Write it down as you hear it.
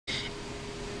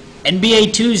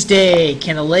NBA Tuesday.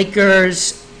 Can the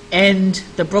Lakers end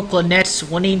the Brooklyn Nets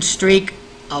winning streak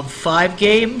of 5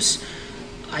 games?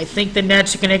 I think the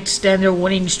Nets are going to extend their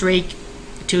winning streak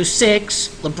to 6.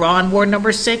 LeBron wore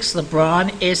number 6.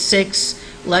 LeBron is 6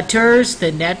 letters.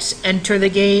 The Nets enter the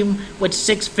game with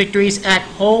 6 victories at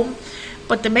home.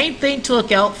 But the main thing to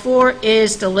look out for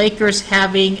is the Lakers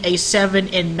having a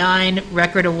 7-9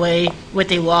 record away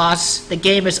with a loss. The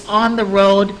game is on the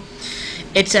road.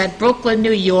 It's at Brooklyn,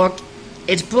 New York.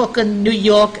 It's Brooklyn, New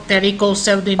York that equals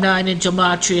 79 in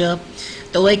gematria.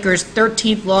 The Lakers'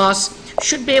 13th loss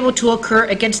should be able to occur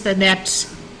against the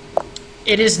Nets.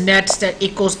 It is Nets that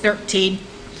equals 13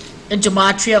 in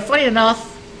gematria. Funny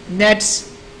enough,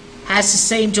 Nets has the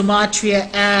same gematria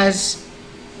as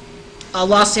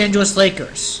Los Angeles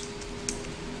Lakers.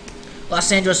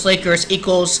 Los Angeles Lakers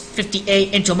equals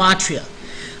 58 in gematria.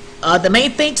 The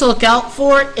main thing to look out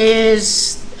for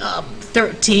is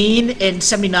 13 and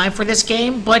 79 for this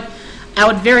game, but I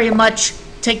would very much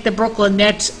take the Brooklyn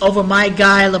Nets over my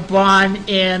guy LeBron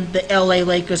and the LA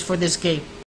Lakers for this game.